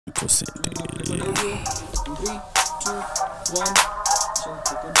100%.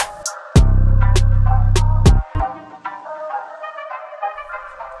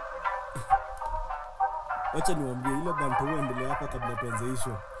 Wacha niwaambie ile bantu uendelee hapa kabla tuanze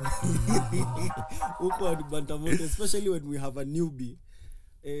show. Huko ni banta moto, especially when we have a newbie.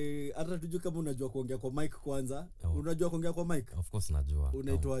 Hata tujue kama unajua kuongea kwa mic kwanza. Unajua kuongea kwa mic? Of course najua.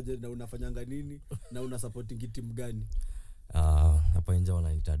 Unaitwaje na unafanyanga nini na una supporting team gani? Hapa nje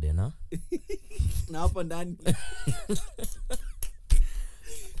wanaita Dena. Na hapa ndani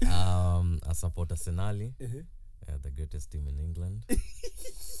I support Arsenal. The greatest team in England.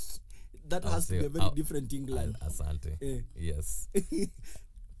 That has to be a very different England. Asante. Yes.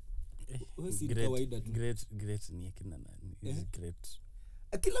 Great ni akina nani? Is great.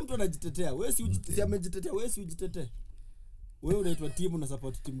 Kila mtu anajitetea. Wewe si amejitetea, wewe si ujitetee. Wewe unaitwa timu na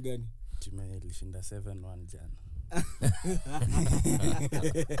support team gani? Timu ilishinda 7-1 jana.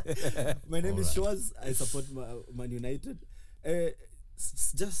 My name is Shawaz. I support Man United.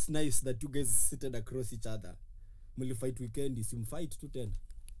 It's just nice that you guys seated across each other. Muli fight weekend, sim fight to 10.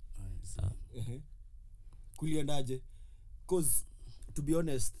 Kuliendaje? Cause to be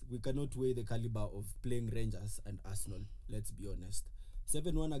honest, we cannot weigh the caliber of playing Rangers and Arsenal. Let's be honest.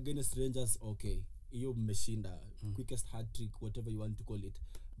 7-1 against Rangers, okay. Iyo mmeshinda, quickest hat trick, whatever you want to call it.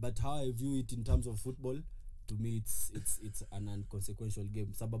 But how I view it in terms of football, to me it's an inconsequential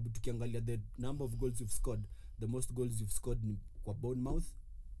game. Sababu tukiangalia the number of goals you've scored, the most goals you've scored ni kwa Bournemouth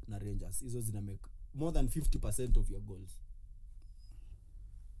na Rangers. Hizo zina make more than 50% of your goals.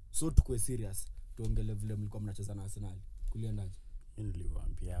 So tukue serious, tuongele vile mlikuwa mnacheza na Arsenal. Kuliendaje?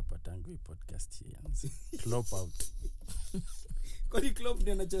 Niliwaambia hapa tangu hii podcast ianze. Klopp out. Kwani Klopp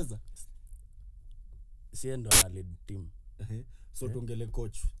ndiye anacheza? Si ndo ana lead team. So tuongele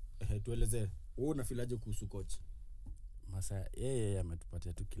coach. Tuelezee. Wewe unafilaje kuhusu coach? Masa yeye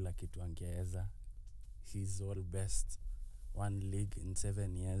ametupatia tu kila kitu angeweza. He's all best. One league in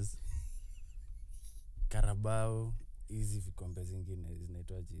 7 years. Carabao, hizi vikombe zingine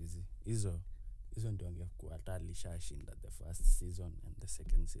zinaitwaje hizi? Hizo ndio angekuwa atalishinda the first season and the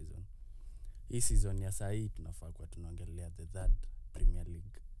second season. Hii season ya sasa hii tunafaa kwa tunaongelea the third Premier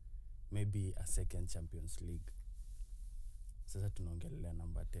League. Maybe a second Champions League. Sasa tunaongelea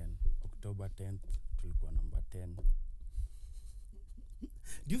number 10. October 10th tulikuwa number 10.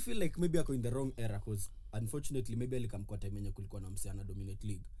 Do you feel like maybe ako in the wrong era? Because unfortunately maybe alikamkwa time yenye kulikuwa na msiana dominate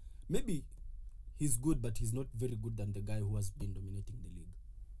league. Maybe he's good but he's not very good than the guy who has been dominating the league.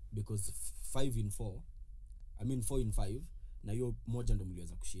 Because 4 in 5 na hiyo moja ndo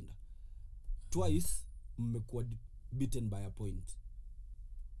mliweza kushinda. Twice mmekuwa beaten by a point.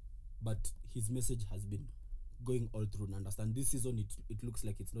 But his message has been going all through. And understand this season it looks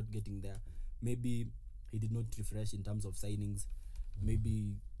like it's not getting there. Maybe he did not refresh in terms of signings.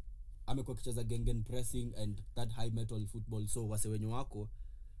 Maybe amekuwa kicheza gengen pressing and that high metal football. So wase wenye wako,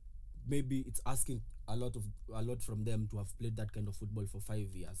 maybe it's asking a lot from them to have played that kind of football for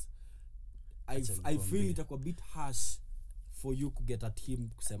 5 years. I feel it a bit harsh for you to get at him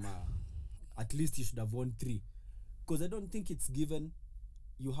kusema at least you should have won 3, because I don't think it's given.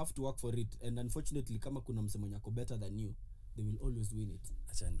 You have to work for it, and unfortunately kama kuna msemo nyako better than you, they will always win it.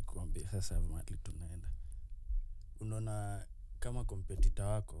 Acha nikwambie sasa mahali tunaenda. Unaona kama competitor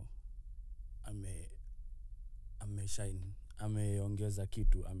wako shine, ameongeza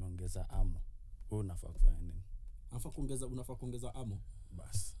kitu, ameongeza amo. Wewe unafaa kufanya nini? Unafaa kuongeza amo.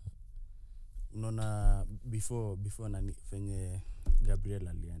 Bas. Unaona before nani venye Gabriel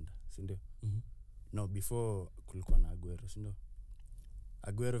alienda, si ndio? No, before kulikuwa na Aguero, si ndio?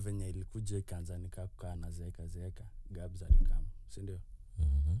 Aguero venye ilikuja ikaanza nikakaa na zeeka Gabs alikam, si ndio?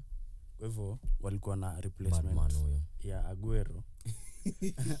 Kwa hivyo walikuwa na replacement ya Aguero.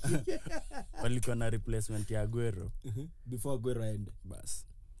 Walikuwa na replacement ya Aguero before Aguero aende. Bas.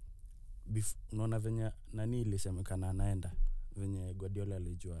 Unaona venye nani ilisemekana anaenda, venye Guardiola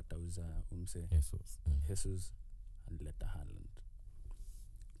alijua atauza umse Jesus alileta Haaland.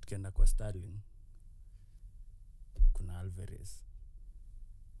 Tukienda kwa Sterling kuna Alvarez,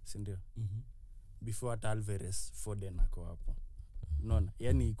 si ndio? Before at Alvarez Foden ako hapo. Unaona?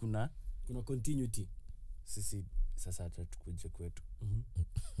 Yani kuna continuity. Sisi sasa tukuje kwetu.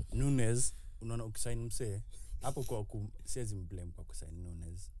 Nunes, unaona ukisign mse hapo kwa siwezi mblame kwa kusign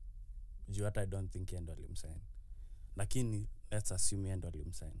Nunes. Juu hata I don't think endo alimsign. Lakini let's assume endo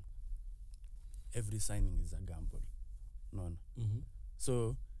alimsign. Every signing is a gamble. Unaona?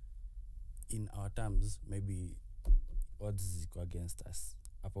 So in our terms maybe odds ziko against us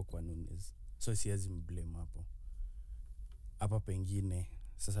hapo kwa Nunes. So siwezi mblame hapo. Hapa pengine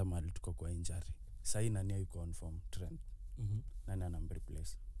sasa mahali tuko kwa injury. Sasa nani yuko on form? Trent. Nani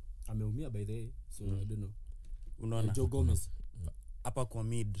anamreplace? ameumia by the way, so I don't know. Unaona Joe Gomez. hapa kwa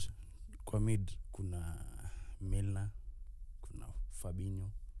mid kuna Milner, kuna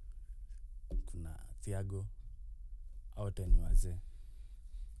Fabinho, kuna Thiago, wote ni wazee.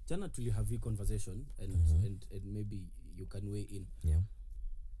 Jana tuli have a conversation and, and maybe you can weigh in. Yeah.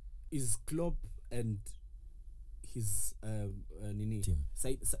 Is Klopp and his Team.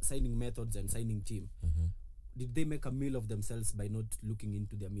 signing methods and signing team, did they make a meal of themselves by not looking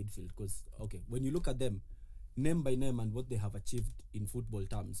into their midfield? Because okay, when you look at them name by name and what they have achieved in football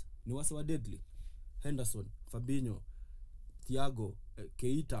terms, ni wase wa deadly. Henderson, Fabinho, Thiago,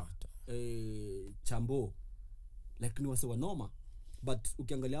 Keita, Chambo, like ni wase wa noma. But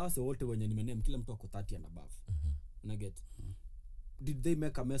ukiangalia wase wote wenye nimename kila mtu ako 30 and above. Una get? Did they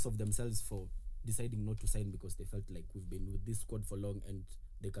make a mess of themselves for deciding not to sign because they felt like we've been with this squad for long and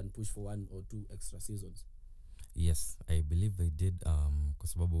they can push for 1 or 2 extra seasons? Yes, I believe they did, kwa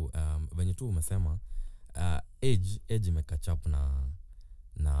sababu venye tu umesema age imecatch up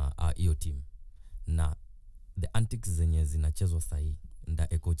na hiyo team, na the antics zenye zinachezwa sahi nda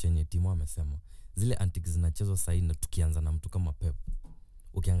echo chenye timu amesema zile antics zinachezwa sahi, na tukianza na mtu kama Pep.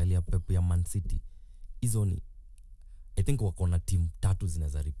 Ukiangalia Pep ya Man City, hizo ni I think wako na team 3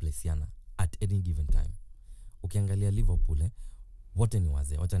 zinaweza replaceana at any given time. Ukiangalia Liverpool wote ni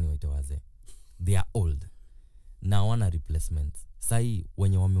wazee, wacha niwaite wazee, they are old na wana replacements. Sahi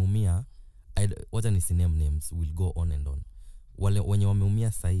wenye wameumia, wacha ni name names, will go on and on. Wale wenye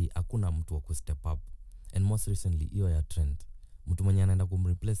wameumia sahi hakuna mtu wa ku step up, and most recently hiyo ya Trent, mtu mwenye anaenda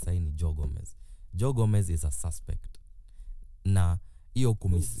kumreplace sahi ni Joe Gomez. Joe Gomez is a suspect, na hiyo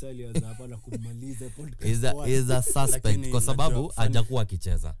is a suspect kwa sababu hajakuwa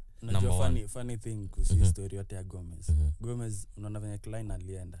akicheza. Funny thing kuhusu story yote ya Gomez. Gomez unaona venye Klein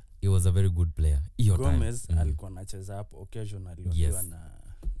alienda, he was a very good player hiyo time. Gomez alikuwa anacheza hapo occasionally wakiwa na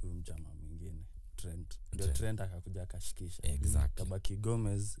mjama mwingine Trent. Ndio Trent akakuja akashikisha. Exactly. Kabaki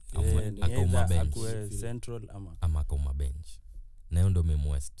Gomez akwe central ama akoma bench, na hiyo ndio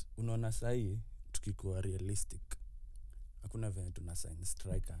memwest. Unaona sahi tukikuwa realistic, hakuna venye tuna sign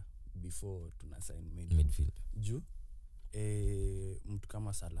striker before tuna sign midfield. Juu mtu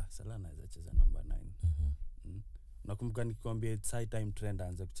kama Salah anaweza cheza number 9. Nakumbuka nikikwambia it's high time Trent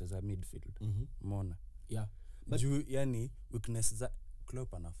aanze kucheza midfield. Umeona? Yeah. Juu yani weakness za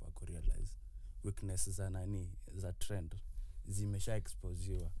Klopp anafaa ku realize. Weakness za nani za Trent zimesha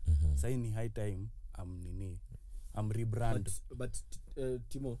exposewa. Sasa ni high time rebrand. But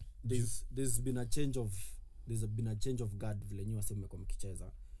Timo, there's been a change of guard vile nyi waseme kwa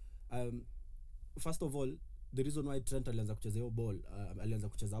mkicheza. First of all, the reason why Trent alianza kucheza hiyo ball, alianza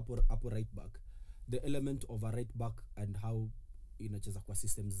kucheza hapo right back, the element of a right back and how inacheza kwa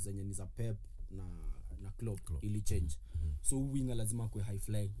systems zenye ni za Pep na Klopp ili change. So winger lazima kwa high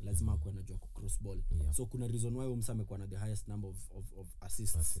flying, lazima kwa anajua ku cross ball. Yeah. So kuna reason why umsame kwa na the highest number of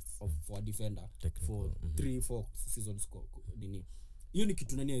assists for a defender for 3-4 seasons nini. Hiyo ni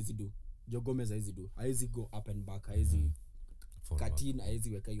kitu nani haizi do? Joe Gomez haizi do. Haizi go up and back, haizi katina,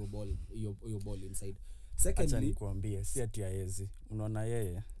 haizi weka hiyo ball inside. Secondly, acha nikwambie si ati haizi. Unaona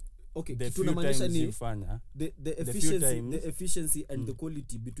yeye okay, tunamaanisha ni the efficiency and the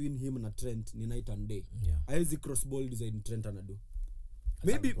quality between him na Trent ni night and day. Haizi cross ball design Trent anado.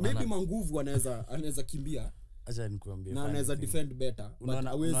 Maybe manguvu anaweza kimbia. Acha nikwambie na anaweza defend better.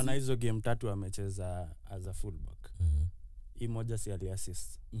 Unaona hizo game 3 amecheza as a fullback. Hii moja si ali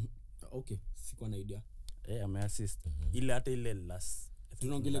assist. Okay, sikuwa na idea. Ameassist. Ile hata ile last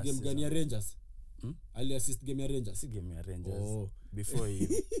tunaongelea game gani ya Rangers? Ali assist game ya Rangers. Si game ya Rangers. Before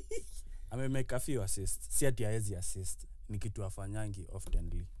he make a few assists. Si ati haezi assist, ni kitu afanyangi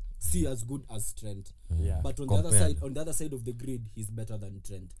oftenly. See as good as Trent. But on the other side of the grid, he's better than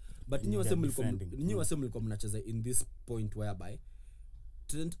Trent. But nyi wase mlikuwa mnacheza in this point whereby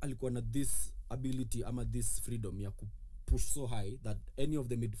Trent alikuwa na this ability ama this freedom ya push so high that any of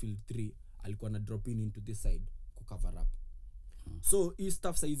the midfield 3 alikuwa na drop into this side ku cover up. So hii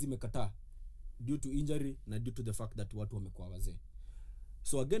stuff saizi imekataa due to injury na due to the fact that watu wamekuwa wazee.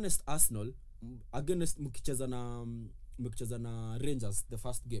 So against Arsenal, mkicheza na Rangers the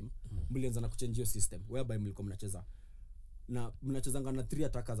first game, mlianza na kuchange your system whereby mlikuwa mnachezanga na 3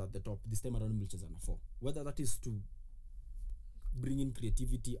 attackers at the top. This time around mlicheza na 4. Whether that is to bring in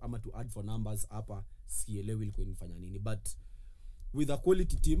creativity ama to add for numbers hapa sielewi ilikuwa inafanya nini, but with a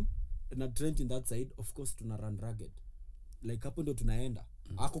quality team na Trent in that side, of course tuna run rugged. Like hapo ndo tunaenda.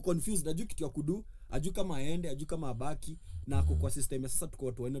 Ako confused, ajui kitu ya kudu, ajui kama aende, ajui kama abaki, na ako kwa system ya sasa tuko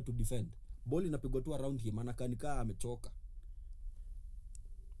watu waende to defend. Ball inapigwa tu around him, anakanika amechoka.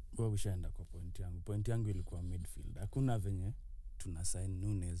 Wewe ushaenda kwa point yangu ilikuwa midfield. Hakuna venye tuna sign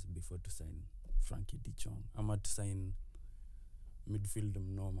Nunes before to sign Frankie de Jong ama to sign midfield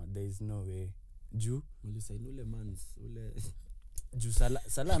mnoma. There is no way juu walisign ule mans ule juu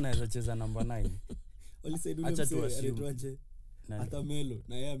Salah anaweza cheza number 9. walisign ule Acha tu mse assume. anaitwaje hata Melo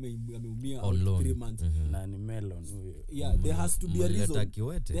na yeye ameumia On loan. 3 months na ni Melon huyo. yeah there has to be a reason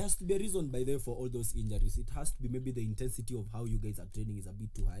Kiwete. there has to be a reason by there for all those injuries. It has to be maybe the intensity of how you guys are training is a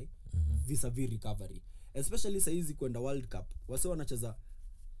bit too high vis-a-vis recovery, especially saizi kwenda World Cup wase wanacheza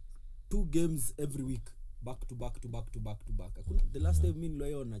 2 games every week back to back to back to back to back. Hakuna the last time mimi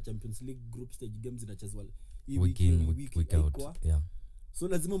niliona Champions League group stage games zinachezwa hii Week in, week out. haikuwa. Yeah. So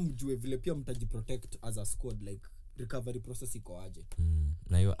lazima mjue vile pia mtajiprotect as a squad, like recovery process iko aje.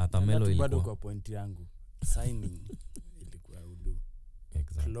 Na hiyo hata Melo bado ilikuwa kwa point yangu signing ilikuwa udu.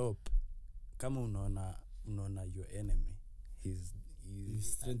 exactly. Klopp kama unaona your enemy he's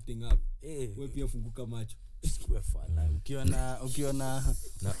Strengthening up. Wewe pia funguka macho. Fala. Ukiona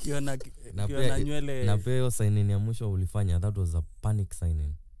nywele Na pia signing ya mwisho ulifanya, that was a panic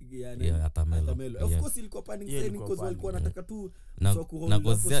signing. Yeah, hata Melo. Of course ilikuwa panic signing because walikuwa wanataka tu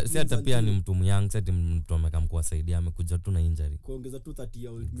si hata pia ni mtu young, si mtu amekamkuwa saidia, amekuja tu na injury kuongeza tu 30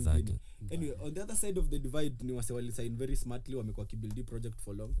 year old exactly. Anyway, on the other side of the divide ni wase wali sign very smartly, wamekuwa kibuild project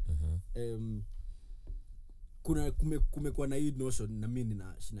for long. Kumekuwa na hii notion na mimi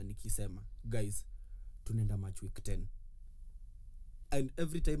ninashinda nikisema guys tunaenda match week 10, and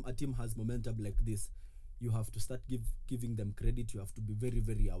every time a team has momentum like this you have to start giving them credit. You have to be very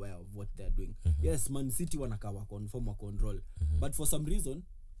very aware of what they're doing. Yes, Man City wanakawa confirm wa control, but for some reason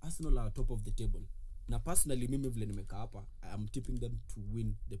Arsenal are top of the table. Na personally mimi vile nimekaa hapa I am tipping them to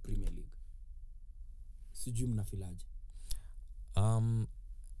win the Premier League. Sijui mnafilaje?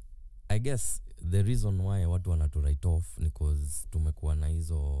 I guess the reason why watu wanatu write off ni cause tumekuwa na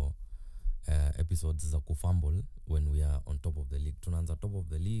hizo episodes za kufumble when we are on top of the league. Tunaanza top of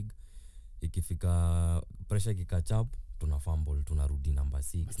the league, ikifika pressure kicatch up tuna fumble, tunarudi number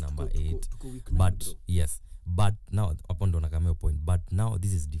 6 number 8 but yes, but now upon ndo nakameo point, but now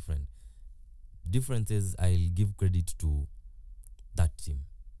this is different. Difference is I'll give credit to that team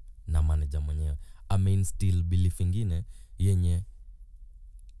na manager mwenyewe. I mean still belief ingine yenye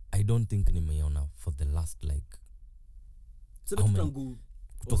I don't think nimeona for the last like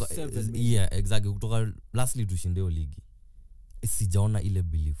kutoka, yeah exactly, kutoka lastly tushindeo ligi sijaona ile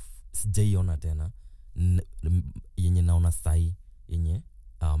belief, sijaiona tena yenye naona sai yenye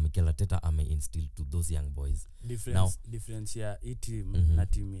Mikel Arteta ameinstill to those young boys. Difference ya hii team na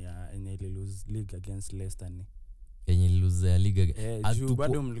team ya yenye ile lose league against Leicester ni yenye lose league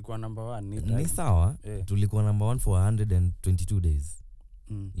bado mlikuwa number 1 ni sawa. Tulikuwa number 1 for 122 days.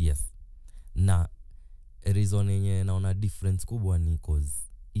 Yes. Na reason yenye naona difference kubwa ni cause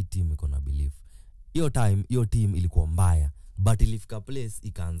hii team iko na belief. Hiyo team ilikuwa mbaya but ilifika place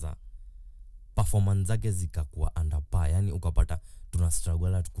ikaanza performance zake zikakuwa under par, yani ukapata tuna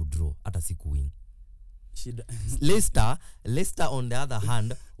struggle at kudraw hata si kuwin. Leicester on the other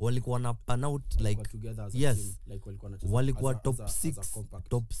hand walikuwa na pan out like yes team, like walikuwa top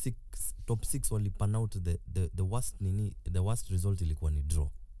 6 walipan out the worst result ilikuwa ni draw.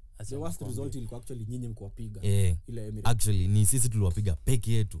 The worst result ilikuwa actually nyinyi mkuwapiga ile Emirates. Actually ni sisi tuliwapiga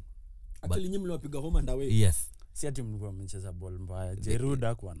peke yetu. Actually nyinyi mliwapiga home and away. Yes. Si ati mlikuwa mmecheza ball mbaya. Giroud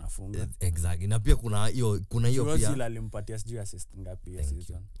hakuwa anafunga. Exactly. Na pia kuna hiyo pia. Ozil alimpatia sijui assist ngapi ya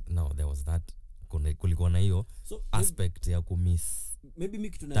season. No, there was that. Kulikuwa na hiyo aspect ya kumiss. Maybe mimi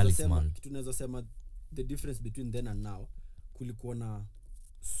kitu naweza sema the difference between then and now, kulikuwa na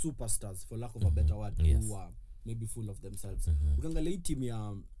superstars for lack of a better word who are maybe full of themselves. Ukiangalia hii team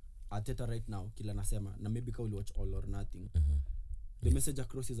ya Arteta right now kila nasema na maybe ka watch All or Nothing. The message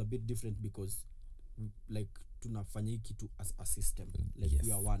across is a bit different because like tunafanya hiki kitu as a system, like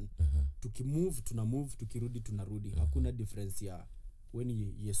we are one. Tukimove tunamove, tukirudi tunarudi. Hakuna difference ya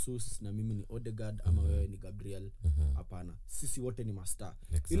when Jesus na mimi ni Odegaard ama wewe ni Gabriel. Hapana, sisi wote ni master.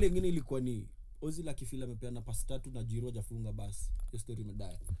 Ile nyingine ilikuwa ni Ozil akifila amepeana pass 3 na Giroud hajafunga basi hiyo story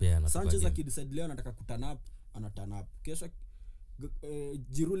imedai. Sanchez akidecide leo anataka kuturn up, ana turn up. Kesho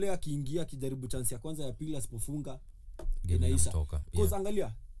Giroud leo akiingia akijaribu chance ya kwanza ya pili asipofunga inaisha. Because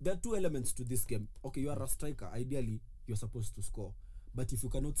angalia, there are 2 elements to this game. Okay, you are a striker, ideally you're supposed to score, but if you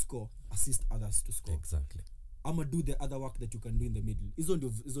cannot score, assist others to score. Exactly. Ama do the other work that you can do in the middle. Hizo ndio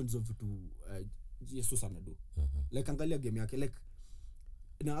vitu Jesus anadu. Like angalia game yake, like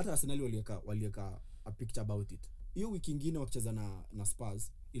na hata Arsenal walieka a picture about it. Hiyo wiki nyingine wakicheza na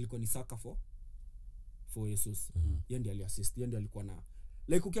Spurs ilikuwa ni Saka for Jesus. Yeye ndiye aliassist, yeye ndiye alikuwa na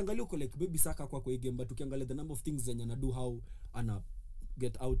like ukiangalia uko like baby Saka kwa hii game, but ukiangalia the number of things zenye anadu, how ana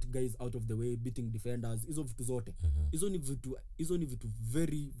get out guys out of the way, beating defenders, hizo vitu zote. Hizo ni vitu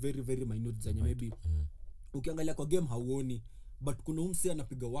very very very minute zenye maybe ukiangalia kwa game hauoni, but kuna umse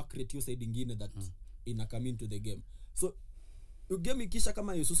anapiga work rate hiyo side nyingine that ina come into the game. So game ikisha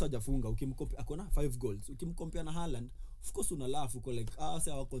kama Jesus hajafunga, ukimkompea akona 5 goals, ukimkompea na Haaland, of course una laugh uko like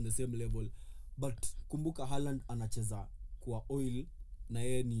say wako on the same level, but kumbuka Haaland anacheza kwa oil na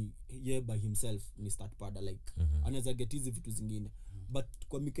yeye by himself ni start pada like anaweza get hizi vitu zingine. But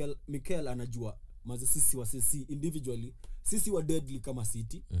kwa Mikel anajua maze sisi individually sisi wa deadly kama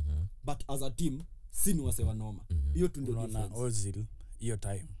City, but as a team si ni wase wanoma. Hiyo tu ndio difference. Ozil hiyo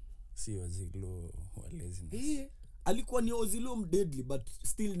time si Ozil wa laziness. Alikuwa ni Ozil deadly, but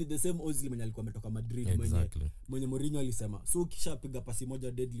still ni the same Ozil mwenye alikuwa ametoka Madrid, mwenye Mourinho alisema so ukishapiga pasi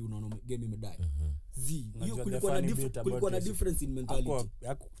moja deadly unaona game imedai. Hiyo kulikuwa na difference in mentality.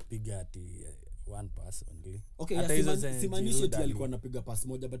 Hakupiga ati one pass only. Okay, hata hizo simanishi ati alikuwa anapiga pass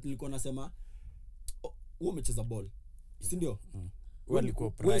moja, but nilikuwa nasema wewe umecheza ball, si ndio?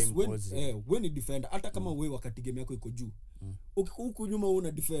 Walikuwa prime Ozil. When defender hata kama wewe wakati game yako iko juu, huku nyuma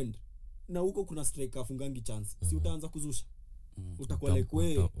una defend na huko kuna striker afungangi chance, si utaanza kuzusha, utakuwa like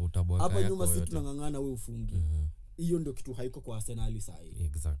wewe hapa nyuma si tunangangana wewe ufungi. Hiyo ndio kitu haiko kwa Arsenal sasa hivi.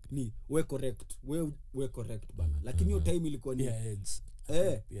 Exactly. Ni we correct bana. Lakini hiyo time ilikuwa ni edge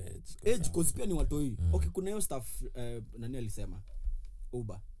cause pia ni watoi. Okay, kuna hiyo stuff nani alisema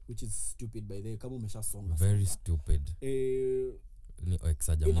Uber, which is stupid by the way, kama umeshasonga very stupid. Ni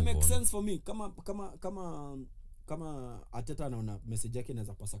exaggerate. It makes sense for me kama Ateta anaona message yake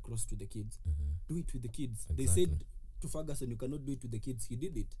inaweza pass across to the kids. Do it with the kids. Exactly. They said to Ferguson you cannot do it with the kids, he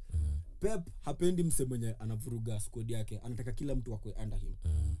did it. Pep hapendi mse mwenye anavuruga squad yake, anataka kila mtu akwe under him.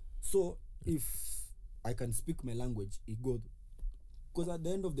 So if I can speak my language, it goes, because at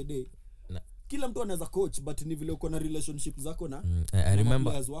the end of the day kila mtu anaweza coach, but ni vile uko na relationship zako na I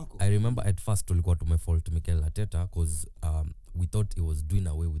remember at first tulikuwa tumefault Mikel Arteta because we thought he was doing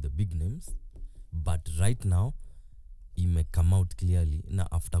away with the big names, but right now he may come out clearly na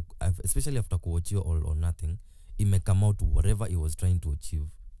especially after kuachia all or nothing, he may come out whatever he was trying to achieve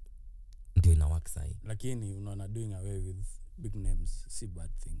ndio ina work sai. Lakini unaona doing away with big names si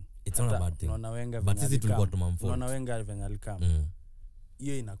bad thing. It's not a bad thing. Unaona Wenger but sisi tulikuwa tumamfault. Unaona Wenger venye alikam.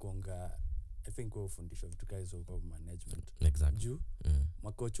 Hiyo inakuanga I think kwa ufundisho vitu hizo kwa management. Exactly. Juu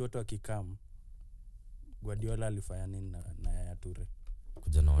makocha wote wakikam, Guardiola alifanya nini na ya Toure?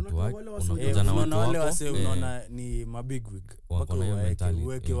 Kuja na watu wake, unakuja na watu wale wase unaona ni mabig wig wako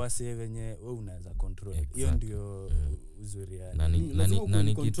weke wase wenye wewe unaweza control. Hiyo ndio uzuri ya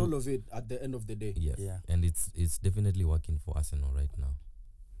nani control of it at the end of the day. Yes. Yeah. And it's definitely working for Arsenal right now,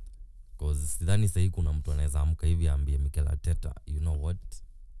 because sidhani sasa kuna mtu anaweza amka hivi aambie Mikel Arteta, you know what,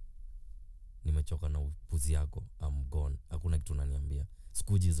 nimechoka na upuzi yako, I'm gone. Hakuna kitu unaniambia,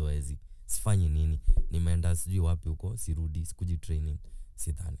 sikuji zoezi, sifanyi nini, nimeenda sijui wapi huko, sirudi, sikuji training.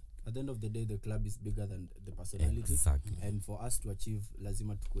 Sidhani. At the end of the day the club is bigger than the personality. Exactly. And for us to achieve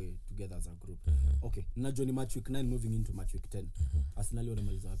lazima tukue together as a group. Okay, najua ni match week 9 moving into match week 10. Arsenal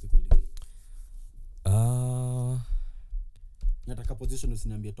wanamaliza wapi kwa ligi? Nataka position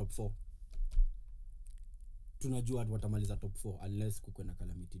usiniambie top 4. Tunajua watamaliza top 4 unless kuko na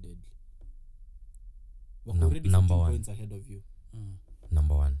calamity deadly. Wako already 15 points ahead of you.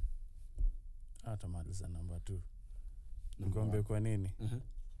 Number 1. Atamaliza number 2. Ngombe kwa nini?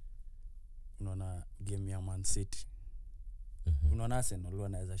 Unaona game ya Man City. Unaona Arsenal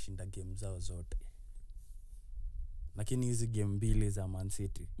wanaweza shinda game zao zote. Lakini hizi game mbili za Man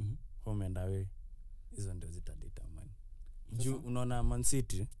City, home and away, hizo ndio zitadetermine. Juu unaona Man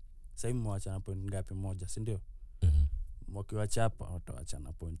City sasa mwacha na point ngapi? Moja, si ndio? Wakiwachapa wataacha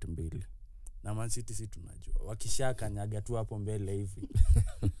na point 2. Na Man City si tunajua wakishaka nyaga tu hapo mbele hivi.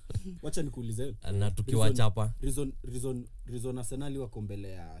 Wacha nikuulize, na tukiwachapa reason Arsenal wako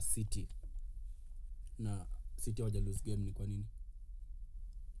mbele ya City na City hawaja lose game ni kwa nini?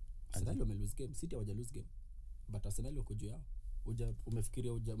 Arsenal wame lose game, City hawaja lose game, but Arsenal wako juu yao.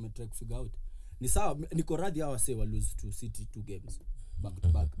 Umefikiria umetry kufigure out? Ni sawa, niko radhi hao wase wa lose to City 2 games back to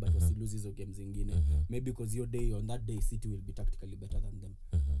back, but wasi lose hizo games zingine. Maybe because your day on that day City will be tactically better than them,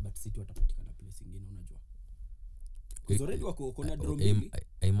 but City watapatikana place nyingine, unajua. Because already wako na draw mbili.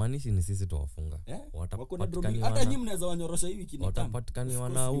 Imanishi ni sisi tuwafunga. Watapatikani hata nyinyi mnaweza wanyorosha hivi kinitamba. Watapatikani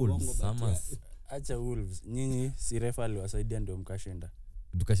wana Wolves ama acha Wolves. Nyinyi si refa aliwasaidia ndio mkashinda.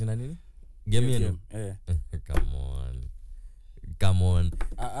 Tukashinda nini? Game yenu? Come on.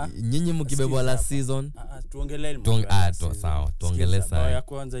 Nyinyi mkibebwa last season. Tuongelee sawa. Tuongelee sawa. Ya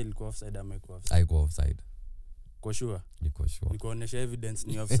kwanza ilikuwa offside ama ilikuwa offside? Haikuwa offside. Kwa sure. Niko sure. Nikuonesha evidence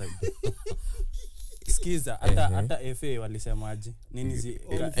ni offside. Sikiza hata FA walisemaje nini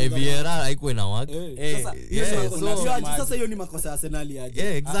VAR haikuwa ina work sasa hiyo ni makosa ya Arsenal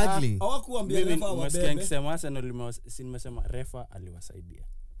aje exactly hawakuambia refa wabebe nikisema Arsenal nimesema refa aliwasaidia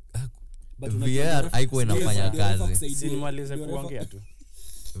VAR haikuwa inafanya kazi sinimalize kuongea tu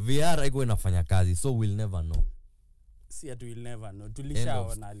VAR haikuwa inafanya kazi so we'll never know si atu will never know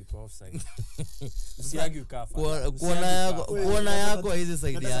tulishaona alikuwa offside usiagi ukafa kuona yako hizi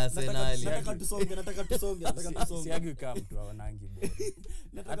side ya Arsenal nataka tusonge usiagi ukafa mtu aonangi bora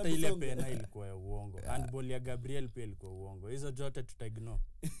hata ile pena ilikuwa ya uongo handball ya Gabriel pia ilikuwa uongo hizo zote tutaignore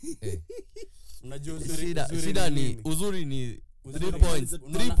unajua shida ni uzuri ni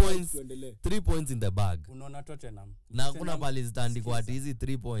 3 points in the bag unaona Tottenham na kuna pale zitaandikwa ati hizi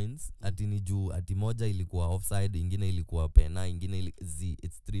 3 points ati ni juu ati moja ilikuwa offside ingine ilikuwa pena ingine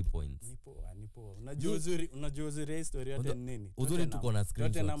it's 3 points nipo unajua uzuri historia yote nini uzuri tuko na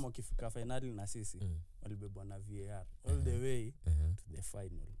screenshot Tottenham ukifika finali na sisi walibebwa na VAR all the way to the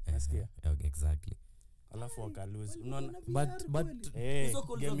final nasikia exactly alafu wakalose unaona but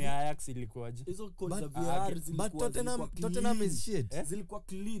game ya Ajax ilikuwaje hizo calls za VAR but Tottenham is shit zilikuwa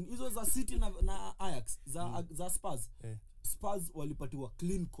clean hizo za City na Ajax za Spurs walipatiwa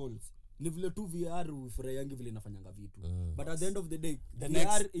clean calls ni vile tu VAR ufurahiangi vile inafanyanga vitu but at the end of the day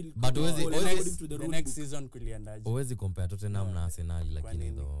VAR but the next season kuliendaje huwezi compare Tottenham na Arsenal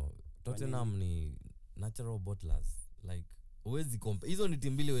lakini Tottenham ni natural bottlers like huwezi compare hizo ni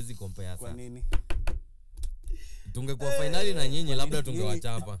timu mbili huwezi compare sana kwa nini tungekuwa finali na nyinyi labda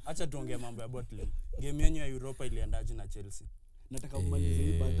tungewachapa acha tuongee mambo ya bottling game yenyu ya Europa iliendaje na Chelsea nataka umalize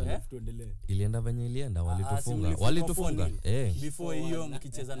hii bata alafu tuendelee ilienda venye ilienda walitufunga before hiyo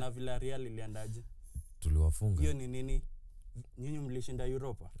mkicheza na Villarreal iliendaje tuliwafunga hiyo ni nini nyinyi mlishinda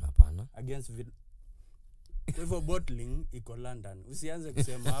Europa hapana against kwa hivyo bottling iko London usianze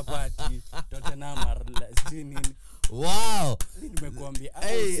kusema hapa ati Tottenham nini wow nimekuambia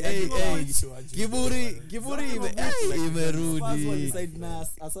kiburi imerudi side na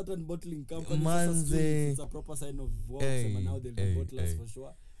a certain bottling company it's a proper sign of work so now they'll be bottlers for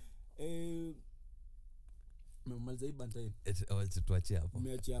sure mmaliza hii bantai tuachie hapo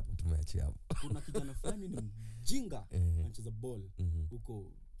tumeachia hapo kuna kijana fulani ni mjinga anacheza ball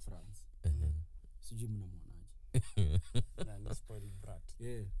huko France sijui mnamwonaje na spoiled brat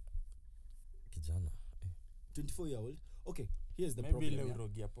kijana 24 year old okay here's the maybe problem maybe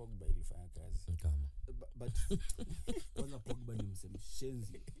Rogia Pogba ilifanya kazi kama but kwanza Pogba ni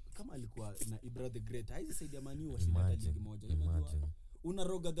mshenzi kama alikuwa na Ibra the Great hizi saidi ya Manu washinda ligi moja unajua una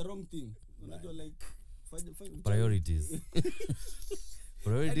roga the wrong thing unajua like priorities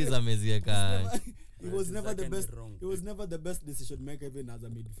amezieka it was never the best decision maker even as a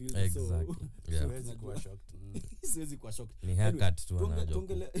midfielder exactly. so siwezi kuwa shocked ni haircut tu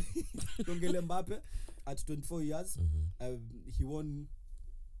anajua tongele Mbappe at 24 years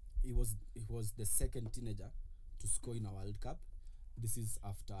he was the second teenager to score in a World Cup. This is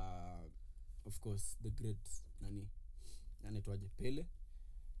after of course the great anaitwaje Pele.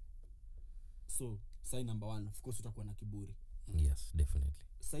 So sign number 1 of course utakuwa na kiburi. Yes, definitely.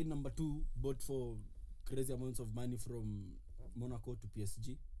 Sign number 2 bought for crazy amounts of money from Monaco to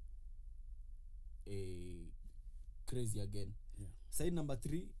PSG. Crazy again. Yeah. Sign number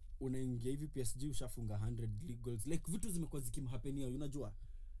 3 unaingia hivi PSG ushafunga 100 league goals. Like vitu zimekuwa zikimhapenia unajua.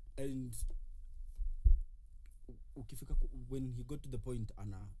 And ukifika when he got to the point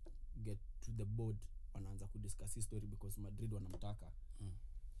ana get to the board wanaanza kudiscuss history because Madrid wanamtaka.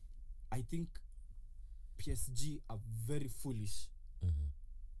 I think PSG are very foolish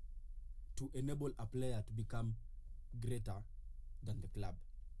to enable a player to become greater than the club.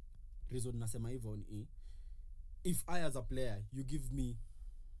 Reason nasema hivyo ni if I as a player you give me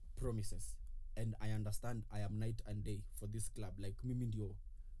promises and I understand I am night and day for this club like mimi ndio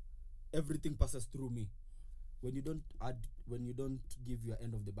everything passes through me when you don't give your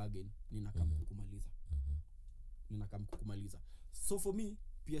end of the bargain ninakam kukumaliza so for me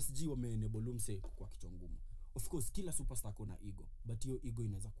PSG wameenable mse kwa kichwa ngumu. Of course kila superstar kuna ego but your ego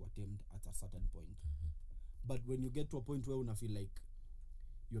inaweza kuwa tamed at a certain point. But when you get to a point where una feel like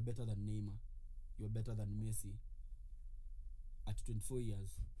you're better than Neymar, you're better than Messi at 24 years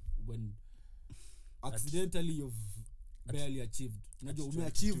when accidentally you've barely achieved. Unajua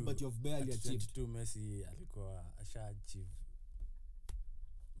umeachieve but you've barely achieved. 22 Messi alikuwa asha achieve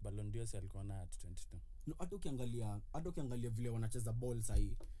Ballon d'Or alikuwa na at 22. No, hata ukiangalia vile wanacheza ball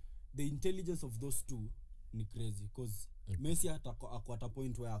sahi the intelligence of those two ni crazy because Messi hata at a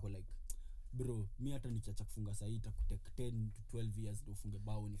point where ako like bro mi hata nichacha kufunga sahi itakutake 10 to 12 years ndio ufunge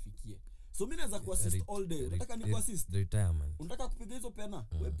bao nifikie. So mimi naweza kuassist all day. Unataka ni kuassist? Retirement. Unataka kupiga hizo pena?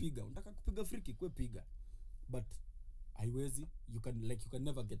 Wewe piga. Unataka kupiga free kick? Wewe piga. But haiwezi, you can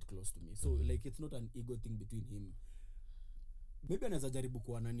never get close to me. So like it's not an ego thing between him. Maybe anaweza jaribu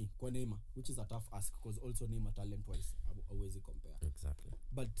kwa Neymar, which is a tough ask because also Neymar talent wise hauwezi compare. Exactly.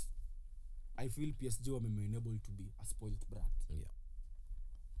 But I feel PSG were able to be a spoiled brat.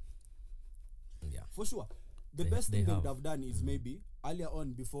 Yeah. For sure. The best thing they would have done is maybe earlier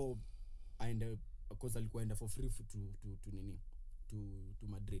on before because alikuwa enda for free to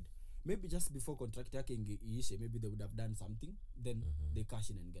Madrid. Maybe just before contract yake iishe, maybe they would have done something, then they cash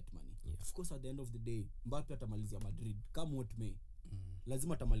in and get money. Of course at the end of the day Mbappe atamalizia Madrid come what may.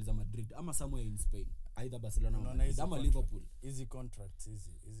 Lazima atamaliza Madrid ama somewhere in Spain, either Barcelona or Madrid, ama Liverpool. Easy contracts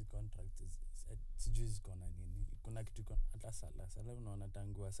sijui ziko na nini, kuna kitu hata Salah unaona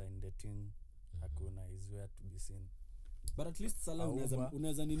tangu assign the team hakuna is where to be seen. But at least Salah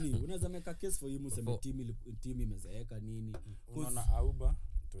unaweza nini, unaweza make a case for him useme team imezeeka nini. Unaona Auba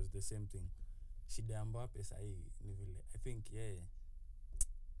it was the same thing. Shida ya Mbappe sahi ni vile I think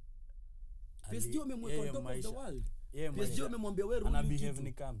PSG wamemweka on top of the world. PSG wamemwambia wewe ana behave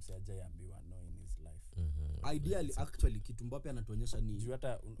ni kama sijaambiwa no in his life. Ideally actually kitu Mbappe anatuonyesha ni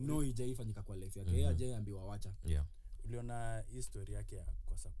no ijaifanyika kwa life yake. Yeye hajaambiwa wacha. Uliona history yake ya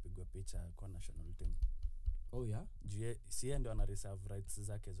kosa kupigwa picha kwa national team. Oh yeah. Si ndio ana reserve rights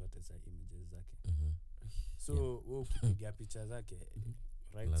zake zote za images zake. So wewe ukipiga picha zake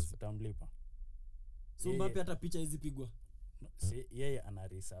rights utamlipa. So Mbappe hata picha hizi pigwa. Si yeye ana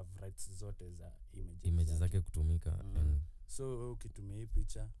reserve rights zote za images zake kutumika. So ukitumia hii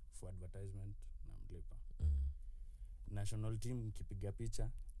picha for advertisement namlipa. National team kipiga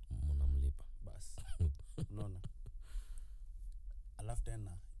picha mnamlipa bas. Unaona? Alafu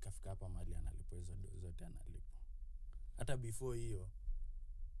tena ikafika hapa mahali analipwa hizo zote analipwa. Hata before hiyo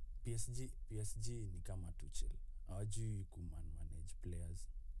PSG ni kama Tuchel. Hawajui manage players.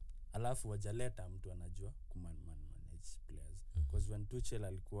 Alafu wajaleta mtu anajua manage players. Because when Tuchel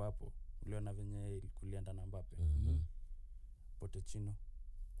alikuwa hapo, uliona venye kulienda na Mbappe. Pochettino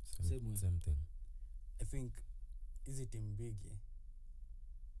same thing. I think hizi team big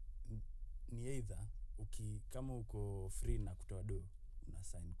ni either kama uko free na kutoa do una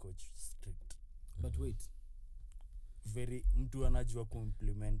sign coach strict. But wait, very mtu anajua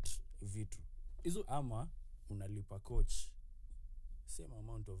kuimplement vitu hizo, ama unalipa coach same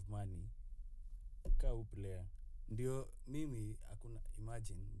amount of money ka player. Ndio mimi hakuna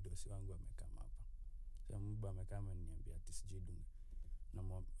imagine dosi wangu amekama hapa sasa mbaba amekama niambia ati sijidunga na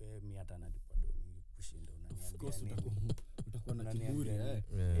mimi hata nalipa do mingi kushinda unaniambia utakuwa na kiburi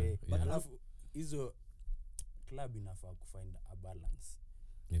but alafu hizo club inafaa kufind a balance.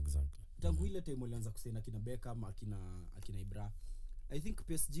 Exactly. Tangu ile time walianza kusema kina Beckham akina Ibra, I think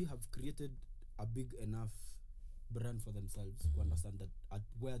PSG have created a big enough brand for themselves to understand that at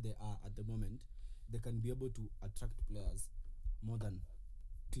where they are at the moment they can be able to attract players more than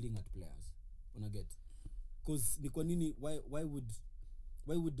cling at players. Una get? Cause ni kwa nini why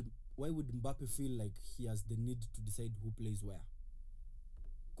would Mbappe feel like he has the need to decide who plays where?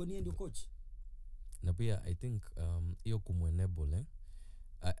 Kwa nini ndio coach? Na pia I think hiyo kumenable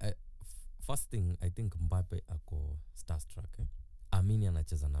first thing I think Mbappe ako starstruck Amini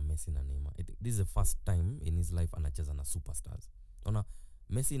anacheza na Messi na Neymar. I think this is the first time in his life anacheza na superstars. Unaona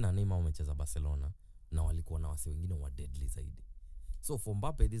Messi na Neymar wamecheza Barcelona na walikuwa na wase wengine wa deadly zaidi. So for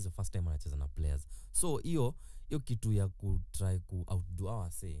Mbappe this is the first time anacheza na players. So hiyo kitu ya ku try ku outdo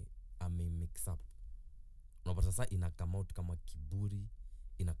wase mix up. Unapata sasa ina come out kama kiburi,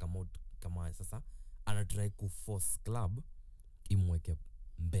 ina come out kama sasa ana try ku force club imweke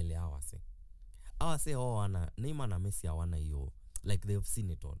mbele wase. Wase wana Neymar na Messi hawana hiyo, like they have seen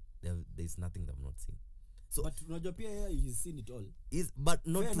it all. There is nothing they have not seen. So but unajua pia yeye he's seen it all. But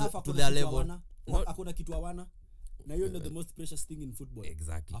not to their level. Hakuna kitu hawana. Na hiyo ndio the most precious thing in football.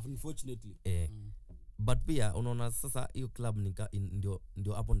 Exactly. Unfortunately. But pia unaona sasa hiyo club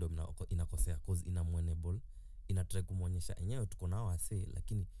ndio hapo ndio inakosea cause ina mwenable, ina try kumuonyesha yenyewe tuko nao wase,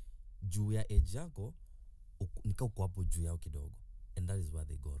 lakini juu ya age yako nika uko hapo juu yao kidogo, and that is where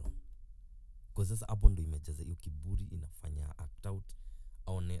they go wrong. Cause sasa hapo ndio imejaza hiyo kiburi, inafanya act out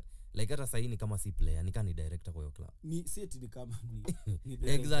on like hata sasa ni kama si player, nika ni director kwa hiyo club. Ni set ni kama ni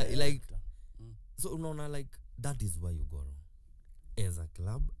exactly like so unaona like that is where you go wrong. As a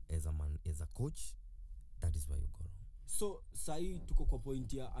club, as a man, as a coach, that is where you go wrong. So sai tuko kwa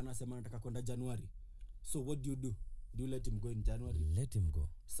point ya anasema anataka kwenda January. So what do? Do you let him go in January? Let him go.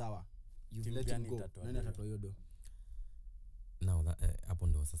 Sawa. You let him go. Nani atatoa yodo? Now that hapo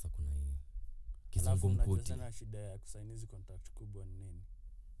ndio sasa kuna hii kizungumkuti. Alafu shida ya kusaini hizo contract kubwa ni nini?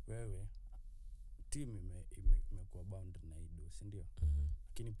 Wewe team imekuwa bound na ido, si ndio?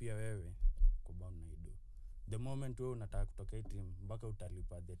 Lakini pia wewe uko bound na ido. The moment wewe unataka kutoka hii team mpaka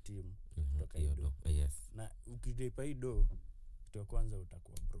utalipa the team kutoka ido. Yes. Na ukilipa ido kitu kwanza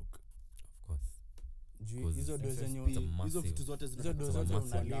utakuwa broke. Of course. Hizo do zenye hizo vitu zote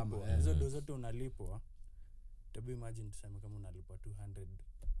unalipwa. Hizo do zote unalipwa. Tabu imagine tuseme kama unalipwa 200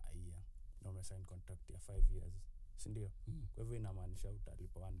 a year na umesign contract ya 5 years, si ndio? Kwa hivyo inamaanisha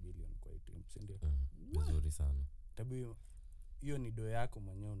utalipa 1 billion kwa team, si ndio? Vizuri sana. Tabu hiyo ni do yako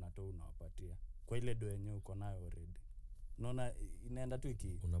mwenyewe unatoa unawapatia. Kwa ile do yenyewe uko nayo already. Unaona inaenda tu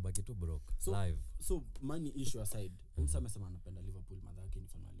unabaki tu broke. Live. So money issue aside, umsema anapenda Liverpool, madhaki ni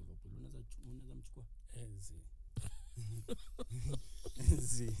fan wa Liverpool. Unaweza mchukua?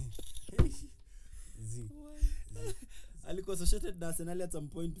 Alikuwa associated na Arsenal at some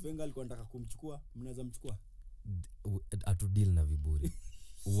point, Wenger alikuwa anataka kumchukua, mnaweza mchukua? Atudeal na viburi.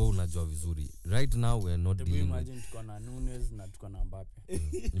 Wewe unajua vizuri. Right now we are not dealing. Imagine tuko na Nunes na tuko na Mbappe.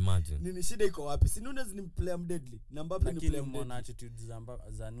 Imagine. Nini shida iko wapi? Si Nunes ni player deadly. Na Mbappe ni player deadly. Attitude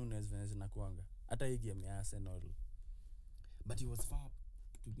za Nunes zinakuanga. Hata hii game ya Arsenal. But he was far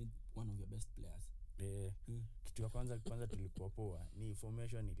to be one of your best players. Kitu ya kwanza tulikuwa poa ni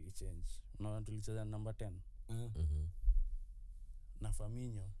formation ili change. Unaona tulicheza number 10. Na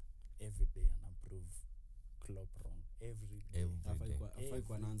Firmino every day ana prove Klopp wrong every day. Afai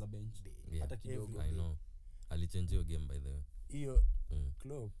kwa anaanza bench hata kidogo. I know. Alichange hiyo game by the way. Hiyo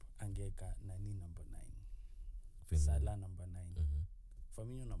Klopp angeka nani number 9. Salah number 9.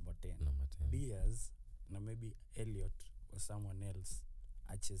 Firmino number 10. Diaz na maybe Elliot or someone else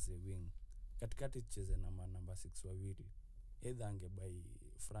acheze wing. Katikati tucheze na number 6 wawili. Either angebai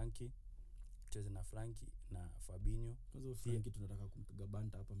Frankie, tucheze na Frankie na Fabinho. Kwanza Frankie tunataka kumpiga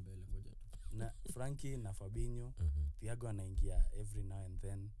banta hapa mbele, ngoja tu. Na Frankie na Fabinho, Thiago anaingia every now and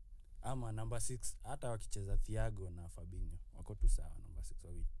then. Ama number 6 hata wakicheza Thiago na Fabinho wako tu sawa number 6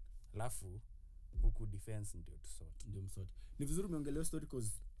 wawili. Alafu huku defense ndio msort. Ni vizuri umeongelea story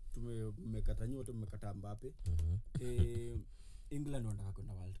cause tumekatanywa wote, mmekataa Mbappe. England wanataka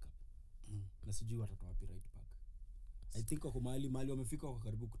kwenda World Cup. Na sijui watatoa wapi right back. I think wako mahali wamefika, wako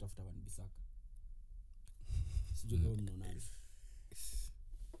karibu kutafuta Van Bissaka. Sijui leo mnaonaje.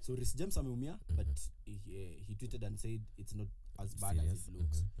 So Reece James ameumia, but he tweeted and said it's not as bad as it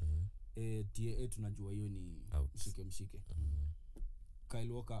looks. TAA tunajua hiyo ni mshike.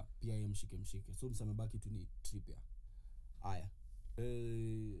 Kyle Walker pia yeye mshike. So msamebaki tu ni Trippier. Haya.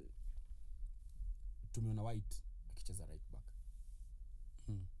 Tumeona White akicheza right back.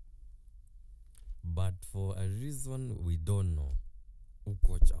 But for a reason we don't know,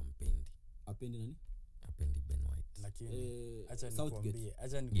 ukocha apendi nani? Apendi Ben White. Lakini acha nikwambie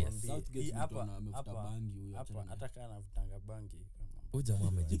hii hapa amevuta bangi huyo. Hapa hata kana anavutanga bangi. Huyu jamaa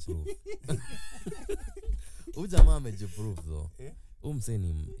amejiprove. Huyu jamaa amejiprove though.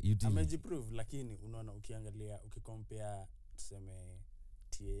 Umseni UT amejiprove, lakini unaona ukiangalia ukikompare tuseme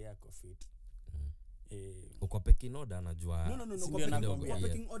TA yako fit. Uko pecking order anajua. No, kwa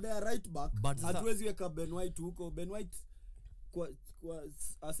pecking order ya right back. Hatuwezi weka Ben White huko. Ben White kwa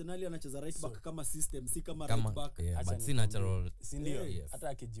Arsenal anacheza right back kama system, si kama right back. But si natural. Si ndio? Hata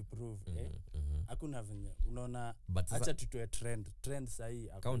akijiprove hakuna venye. Unaona acha tutoe trend sahi.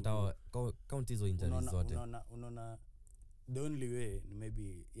 Count hizo injuries zote. Unaona the only way ni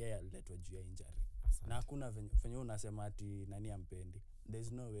maybe yeye aletwa juu ya injury. Na hakuna venye unasema ati nani ampendi. There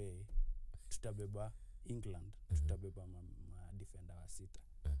is no way tutabeba England, tutabeba ma defender wa 6.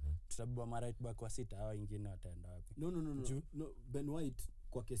 Tutabeba ma right back wa 6, hao wengine wataenda wapi? No, Ben White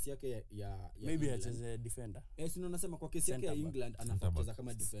kwa kesi yake ya maybe acheze defender. Sio nasema kwa kesi yake ya England anafaa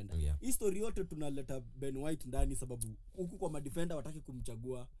kama defender. History yote tunaleta Ben White ndani sababu huku kwa ma defender wataki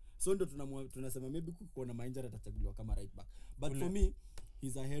kumchagua. So ndio tunasema maybe kuko na injury atachaguliwa kama right back. But for me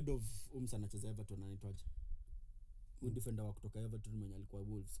he's ahead of anacheza Everton anaitwaje? Defender wa kutoka Everton mwenye alikuwa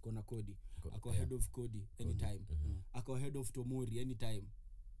Wolves, Kona Cody. Ako ahead of Cody anytime. Ako ahead of Tomori anytime.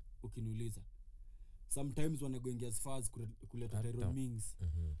 Ukiniuliza. Sometimes wanagoingia as far as kuleta Tyrone Mings.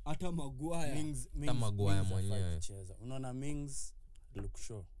 Hata Maguire. Maguire mwenyewe. Unaona Mings look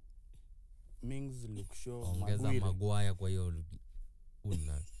show. Ongeza Maguire kwa hiyo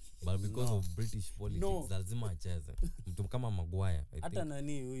but because of British politics lazima acheze mtu kama Maguire. Hata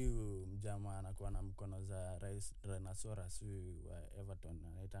nani huyu mjamaa anakuwa na mkono za Rhinoceros huyu wa Everton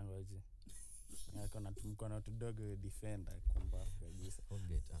anaitanga aje? Akona mkono kidogo defender kumba kabisa.